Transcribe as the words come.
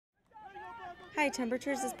High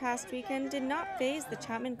temperatures this past weekend did not faze the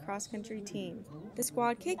Chapman cross-country team. The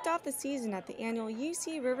squad kicked off the season at the annual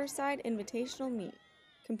UC Riverside Invitational meet,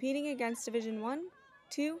 competing against Division I,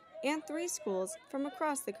 II, and III schools from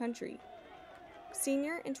across the country.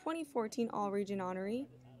 Senior and 2014 All-Region honoree,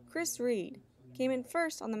 Chris Reed, came in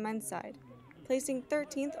first on the men's side, placing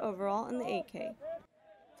 13th overall in the 8K.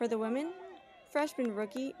 For the women, freshman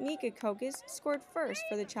rookie Mika Kokis scored first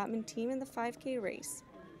for the Chapman team in the 5K race,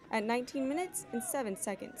 at 19 minutes and 7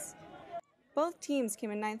 seconds. Both teams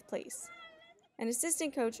came in 9th place, and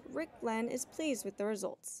assistant coach Rick Glenn is pleased with the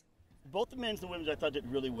results. Both the men's and the women's I thought did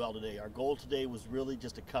really well today. Our goal today was really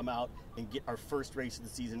just to come out and get our first race of the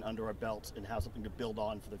season under our belts and have something to build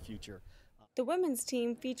on for the future. The women's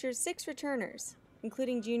team features 6 returners,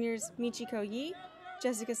 including juniors Michiko Yi,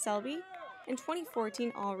 Jessica Selby, and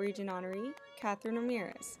 2014 All-Region honoree Catherine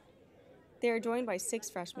Ramirez. They are joined by 6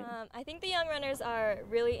 freshmen. I think the young runners are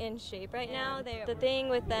really in shape right now. The thing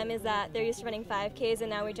with them is that they're used to running 5Ks and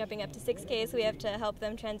now we're jumping up to 6Ks, so we have to help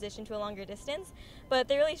them transition to a longer distance. But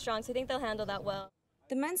they're really strong, so I think they'll handle that well.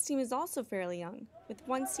 The men's team is also fairly young, with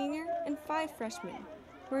 1 senior and 5 freshmen,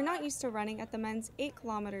 who are not used to running at the men's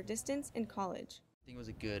 8-kilometer distance in college. I think it was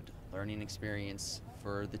a good learning experience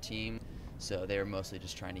for the team, so they were mostly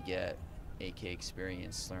just trying to get 8K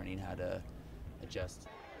experience, learning how to adjust.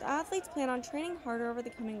 The athletes plan on training harder over the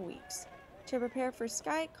coming weeks to prepare for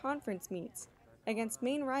Sky Conference meets against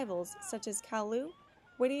main rivals such as Kalu,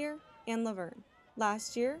 Whittier, and Laverne.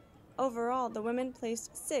 Last year, overall, the women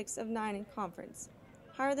placed 6 of 9 in conference,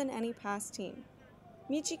 higher than any past team.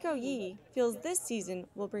 Michiko Yi feels this season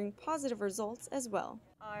will bring positive results as well.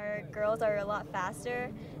 Our girls are a lot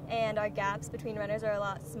faster and our gaps between runners are a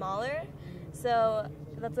lot smaller, so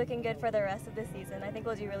that's looking good for the rest of the season. I think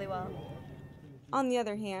we'll do really well. On the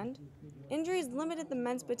other hand, injuries limited the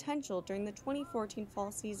men's potential during the 2014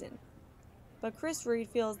 fall season. But Chris Reed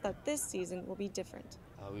feels that this season will be different.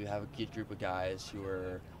 We have a good group of guys who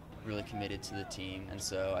are really committed to the team, and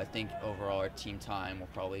so I think overall our team time will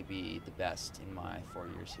probably be the best in my 4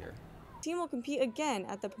 years here. The team will compete again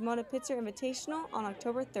at the Pomona Pitzer Invitational on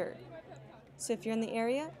October 3rd. So if you're in the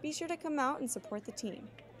area, be sure to come out and support the team.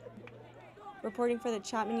 Reporting for the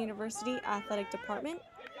Chapman University Athletic Department,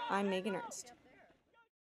 I'm Megan Ernst.